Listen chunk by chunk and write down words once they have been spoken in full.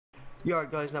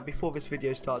Alright guys, now before this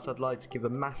video starts, I'd like to give a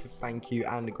massive thank you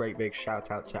and a great big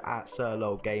shout out to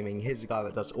 @SirLolGaming. He's the guy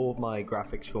that does all of my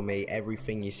graphics for me,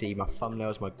 everything you see, my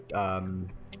thumbnails, my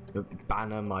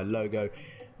banner, my logo,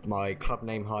 my club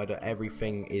name hider,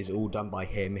 everything is all done by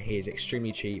him. He is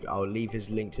extremely cheap. I'll leave his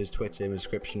link to his Twitter in the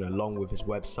description along with his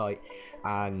website,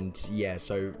 and yeah,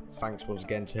 so thanks once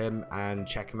again to him, and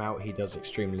check him out. He does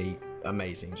extremely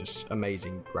amazing, just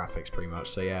amazing graphics pretty much.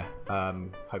 So yeah,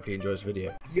 hopefully you enjoy this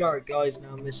video. Alright guys,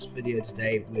 now in this video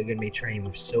today we're going to be training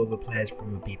with silver players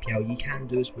from the BPL. You can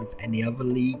do this with any other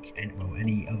league,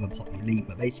 any other popular league,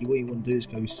 but basically what you want to do is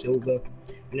go silver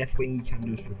left wing. You can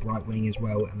do this with right wing as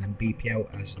well, and then BPL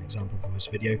as an example for this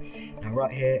video. Now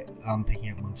right here I'm picking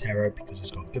out Montero because he's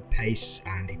got good pace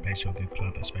and he plays for a good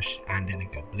club, especially and in a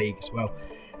good league as well.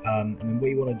 And then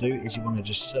what you want to do is you want to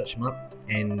just search him up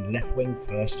in left wing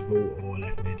first of all, or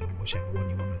left mid, or whichever one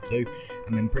you want to do,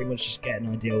 and then pretty much just get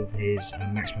an idea of his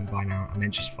maximum buy now, and then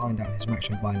just find out his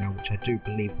maximum buy now, which I do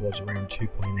believe was around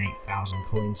 2.8 thousand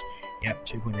coins. Yep,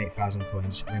 2.8 thousand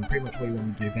coins. And then pretty much what you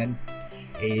want to do then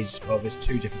is, well, there's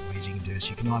two different ways you can do this.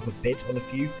 You can either bid on a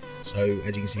few, so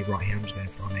as you can see right here I'm just going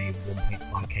for on a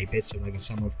 1.5k bid, so I can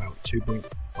sum up about 2.5,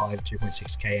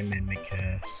 2.6k and then make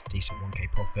a decent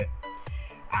 1k profit.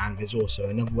 And there's also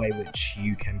another way which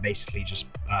you can basically just,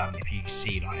 if you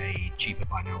see like a cheaper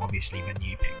buy now, obviously then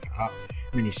you pick it up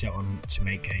and then you set on to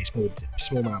make a small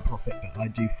amount of profit. But I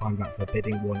do find that the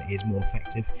bidding one is more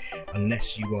effective,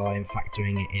 unless you are in fact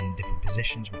doing it in different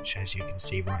positions, which as you can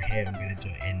see right here I'm going to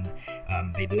do it in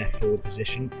the left forward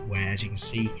position, where as you can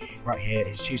see right here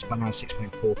his cheapest buy now is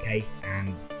 6.4k,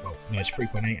 and well, no, it's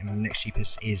 3.8, and the next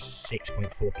cheapest is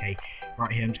 6.4k.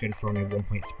 Right here I'm just going to throw in a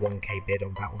 1.1k bid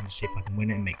on that one to see if I can win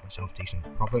it and make myself decent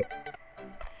profit.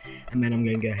 And then I'm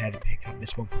going to go ahead and pick up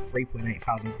this one for 3.8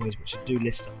 thousand coins, which I do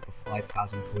list up for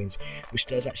 5,000 coins, which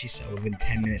does actually sell within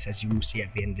 10 minutes, as you will see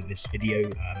at the end of this video.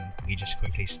 Me just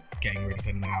quickly getting rid of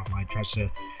him out of my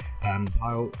transfer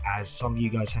pile, as some of you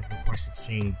guys have requested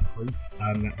seeing proof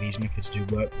that these methods do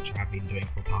work, which I have been doing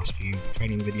for the past few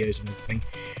training videos and everything.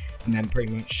 And then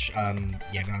pretty much,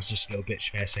 yeah, that was just a little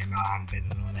glitch there saying that I hadn't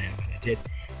been on there, but I did.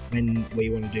 Then what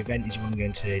you want to do then is you want to go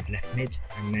into left mid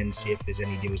and then see if there's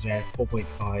any deals there.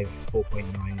 4.5,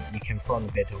 4.9, you can throw on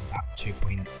a bid of about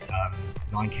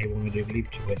 2.9k one, I do believe,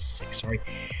 2.6, sorry,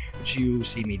 which you will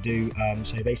see me do.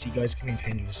 So basically guys, coming to the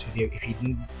end of this video, if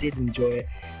you did enjoy it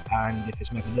and if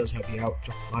this method does help you out,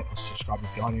 drop a like or subscribe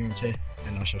if you are new to it,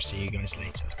 and I shall see you guys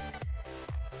later.